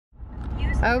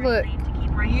Oh look,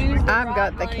 I've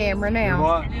got the camera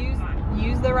now.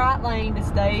 Use the right lane to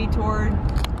stay toward,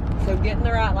 so get in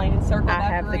the right lane and circle back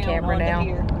around. I have the camera now.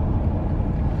 Here.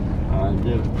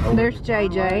 There's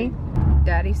JJ.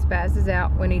 Daddy spazzes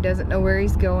out when he doesn't know where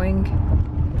he's going.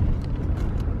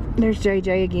 There's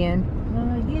JJ again.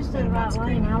 Use the right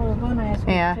lane. I was going to ask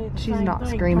her. Yeah, she's not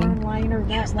screaming.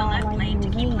 Use the left lane to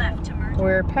keep left to merge.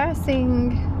 We're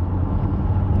passing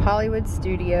Hollywood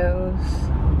Studios.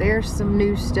 There's some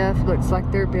new stuff. Looks like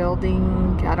they're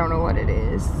building. I don't know what it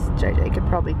is. JJ could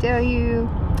probably tell you.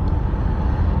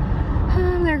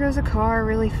 There goes a car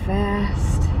really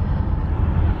fast.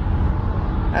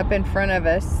 Up in front of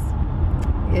us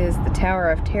is the Tower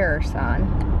of Terror sign.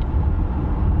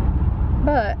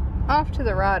 But off to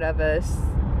the right of us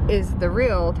is the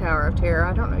real Tower of Terror.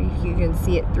 I don't know if you can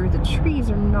see it through the trees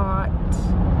or not.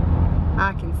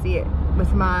 I can see it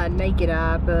with my naked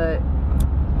eye, but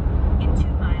in 2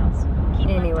 miles, keep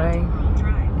anyway, left onto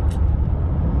Rural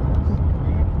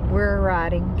Drive. We're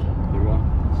riding.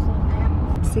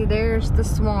 See, there's the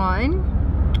swan.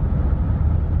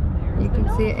 You can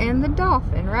see it, and the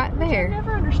dolphin right there. I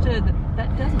never understood that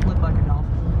that doesn't look like a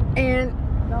dolphin. And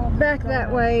back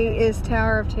that way is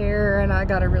Tower of Terror, and I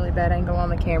got a really bad angle on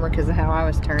the camera because of how I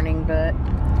was turning, but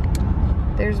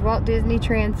there's Walt Disney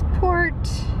Transport.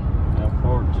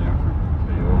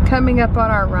 Coming up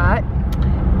on our right,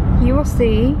 you will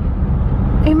see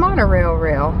a monorail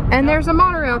rail, and there's a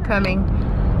monorail coming.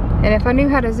 And if I knew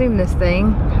how to zoom this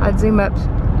thing, I'd zoom up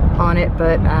on it,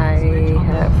 but I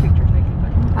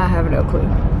have no clue.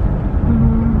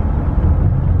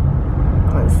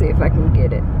 Let's see if I can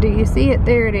get it. Do you see it?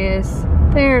 There it is.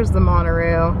 There's the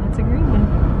monorail. That's a green one.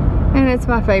 And it's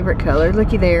my favorite color.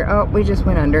 Looky there. Oh, we just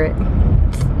went under it.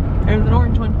 There's an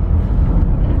orange one.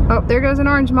 Oh, there goes an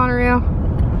orange monorail.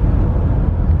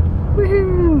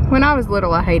 Woohoo! When I was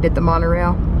little, I hated the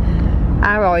monorail.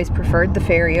 I've always preferred the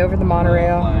ferry over the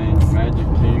monorail.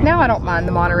 Now I don't mind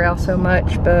the monorail so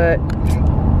much, but...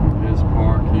 There's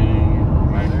parking.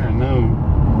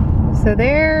 So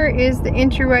there is the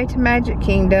entryway to Magic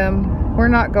Kingdom. We're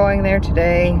not going there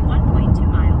today. 1.2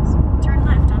 miles. Turn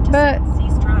left onto Seven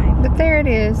Seas Drive. But there it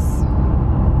is.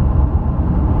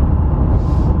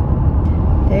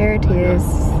 There it is.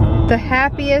 The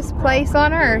happiest place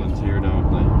on earth.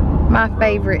 My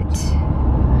favorite.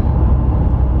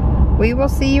 We will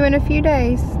see you in a few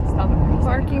days.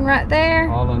 Parking right there.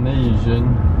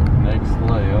 Polynesian, next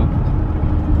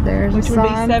left. There's a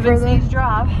sign Seven for the Seas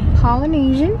Drive.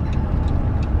 Polynesian.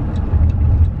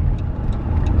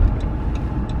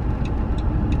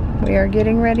 We are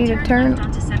getting ready to turn.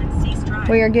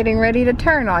 We are getting ready to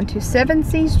turn onto Seven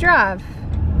Seas Drive.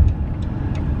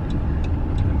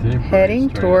 Heading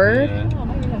toward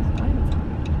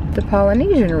the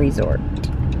Polynesian Resort.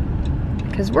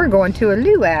 Because we're going to a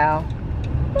luau.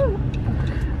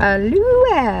 A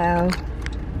luau.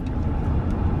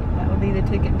 That would be the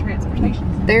ticket and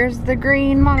transportation. There's the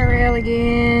green monorail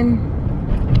again.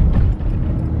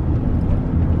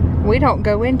 We don't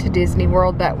go into Disney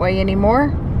World that way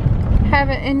anymore.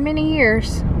 Haven't in many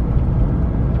years.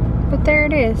 But there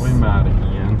it is. We might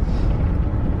again.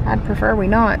 I'd prefer we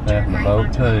not. At the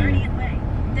boat too.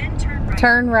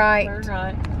 Turn right. Turn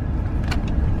right.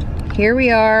 Here we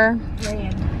are.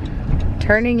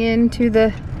 Turning into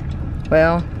the,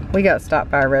 well, we got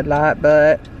stopped by a red light,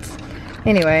 but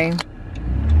anyway.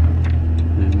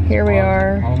 Here we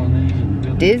are.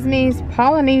 Disney's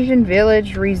Polynesian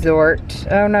Village Resort.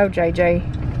 Oh no, JJ.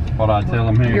 What I tell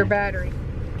them here? Your battery.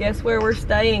 Guess where we're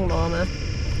staying, Mama?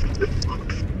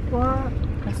 What?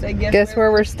 I said, guess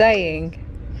where we're staying?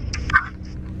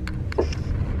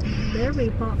 There'll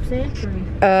be Pop Century.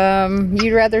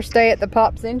 You'd rather stay at the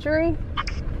Pop Century?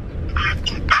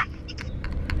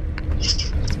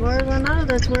 As far as I know,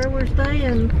 that's where we're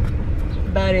staying.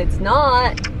 But it's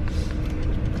not.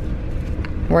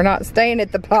 We're not staying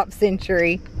at the Pop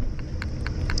Century.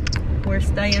 We're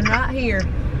staying right here.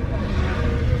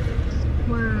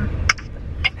 Where?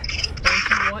 Don't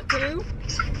you want to?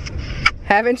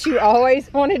 Haven't you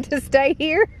always wanted to stay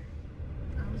here?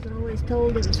 I was always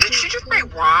told it was. Did she just say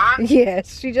why?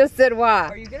 Yes, she just said Are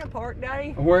why. you gonna park,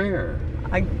 Daddy? Where?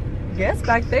 I guess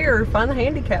back there. Find the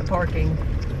handicap parking.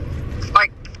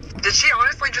 Like, did she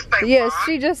honestly just say Yes, why?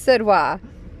 she just said why.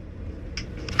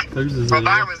 Whose is Well,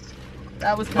 that?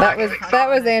 that was That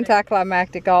was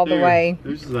anticlimactic all the way.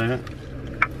 Whose is that?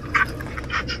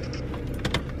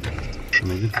 I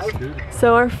mean, this is good.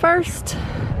 So our first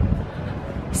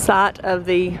sight of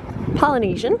the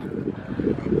Polynesian,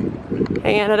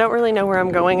 and I don't really know where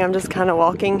I'm going. I'm just kind of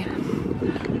walking.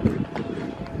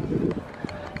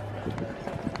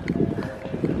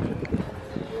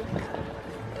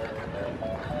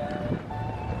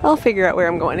 I'll figure out where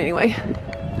I'm going anyway.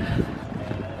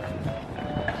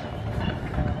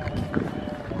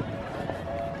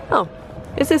 Oh,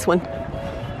 it's this one.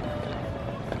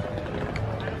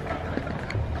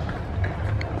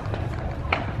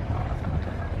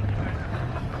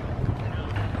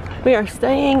 We are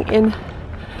staying in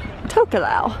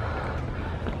Tokelau.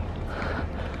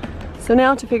 So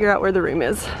now to figure out where the room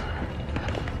is.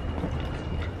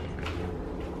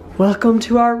 Welcome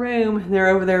to our room. They're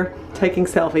over there taking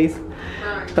selfies.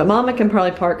 But Mama can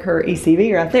probably park her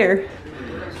ECV right there.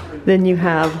 Then you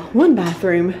have one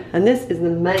bathroom, and this is the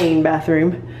main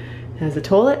bathroom. It has a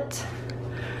toilet,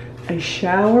 a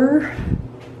shower,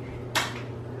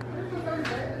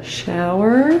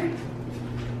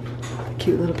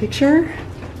 cute little picture,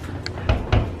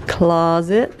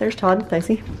 closet. There's Todd and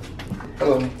Stacy.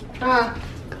 Hello.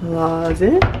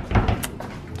 Closet.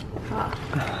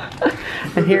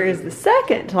 And here is the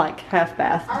second, like, half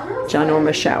bath,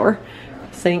 ginormous shower,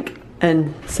 sink,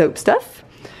 and soap stuff.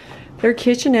 Their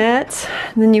kitchenette.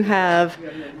 And then you have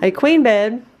a queen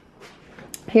bed.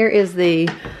 Here is the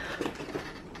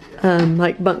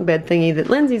like bunk bed thingy that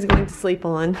Lindsay's going to sleep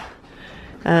on.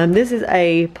 This is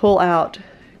a pull-out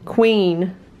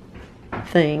queen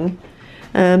thing.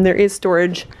 There is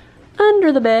storage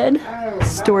under the bed,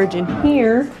 storage in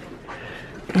here,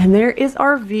 and there is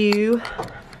our view.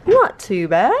 Not too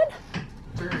bad.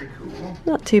 Very cool.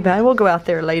 Not too bad. We'll go out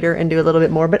there later and do a little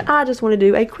bit more, but I just want to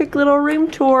do a quick little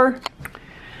room tour.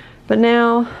 But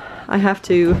now I have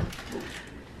to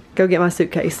go get my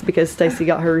suitcase because Stacy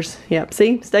got hers. Yep,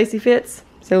 see? Stacy fits,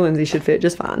 so Lindsay should fit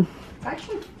just fine. It's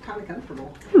actually kind of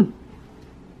comfortable.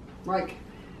 Like,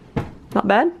 Not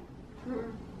bad?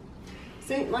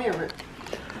 see, lay on it.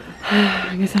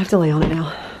 I guess I have to lay on it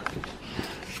now.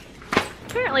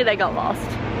 Apparently they got lost.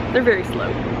 They're very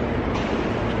slow.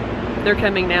 They're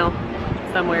coming now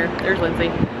somewhere. There's Lindsay.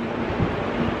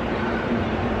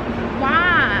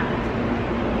 Why?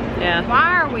 Yeah.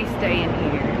 Why are we staying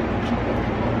here?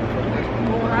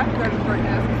 Well, I have to go to the front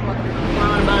desk. We're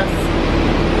on a bus.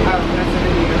 Oh, that's a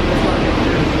video. That's not a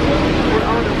picture. We're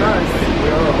on the bus.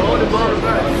 We're on the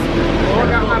bus. I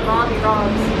got my Bobby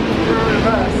Bobs. We're on the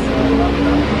bus.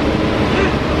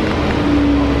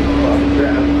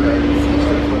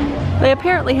 They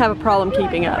apparently have a problem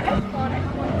keeping up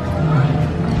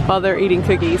while they're eating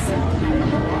cookies.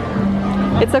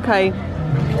 It's okay.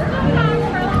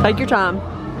 Take your time.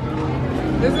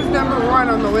 This is number 1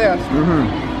 on the list.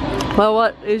 Well,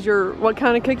 what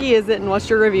kind of cookie is it and what's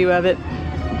your review of it?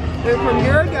 It's from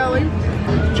Ghirardelli.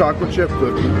 Chocolate chip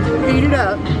cookie. Heat it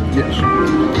up. Yes.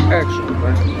 Excellent.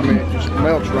 I mean, it just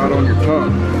melts right on your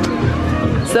tongue.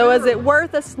 So is it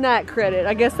worth a snack credit?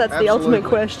 I guess that's the ultimate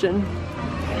question.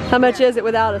 How much is it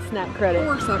without a snack credit?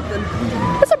 Or something.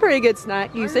 That's a pretty good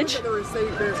snack usage. The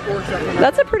receipt there's for something.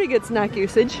 That's a pretty good snack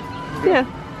usage. Yeah.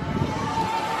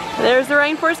 There's the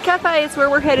Rainforest Cafe. It's where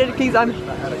we're headed because I'm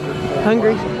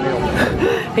hungry.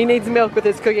 He needs milk with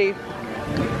his cookie.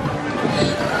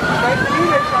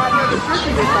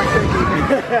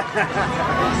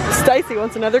 Stacy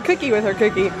wants another cookie with her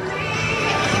cookie.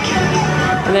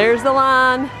 And there's the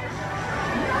line.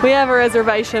 We have a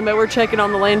reservation, but we're checking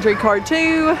on the Landry card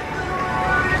too.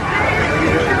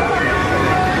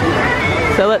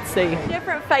 So let's see.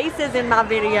 Different faces in my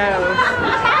video.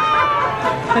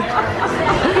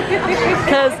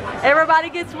 Because everybody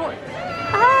gets one.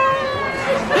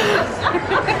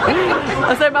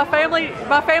 I said my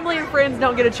family and friends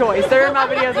don't get a choice. They're in my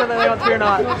videos whether they want to or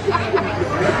not.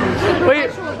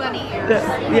 Actual bunny ears.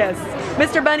 Yes,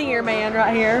 Mr. Bunny Ear Man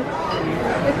right here.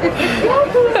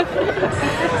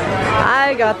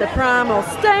 I got the primal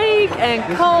steak, and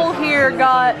Cole here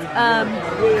got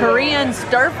Korean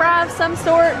stir fry of some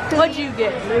sort. What'd you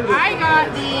get? I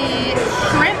got the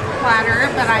shrimp platter,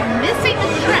 but I'm missing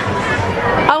the shrimp.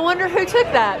 I wonder who took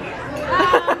that.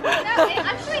 No,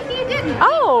 actually he didn't.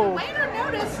 Oh. He later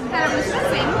noticed that it was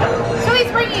missing, so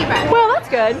he's bringing it back. Well, that's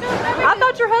good. I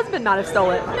thought your husband might have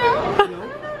stole it. No.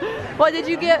 What did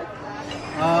you get?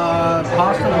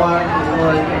 Pasta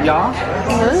yeah.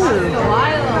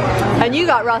 And you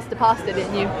got Rasta pasta,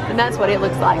 didn't you? And that's what it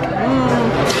looks like.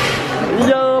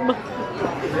 Yum.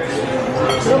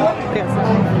 Yes.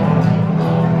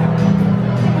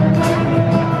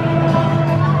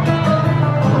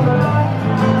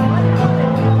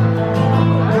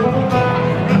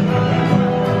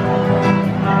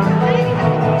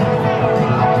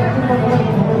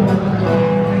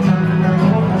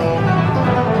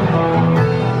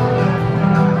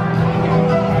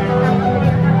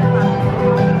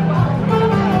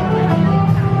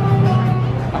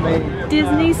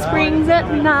 Disney Springs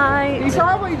at night. He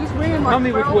probably just ran like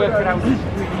Mummy was working out.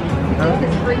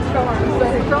 It's 3 stars. So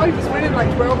he probably just winning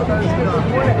like 12 of those because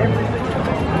he won it every single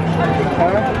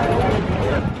Huh?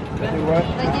 Do what?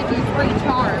 They give you 3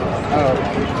 charms. Oh.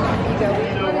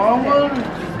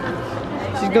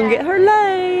 She's gonna get her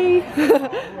lei.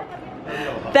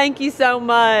 Thank you so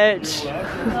much.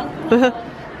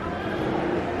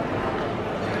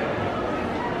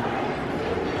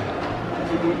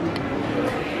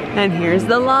 And here's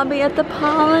the lobby at the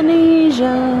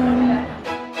Polynesian.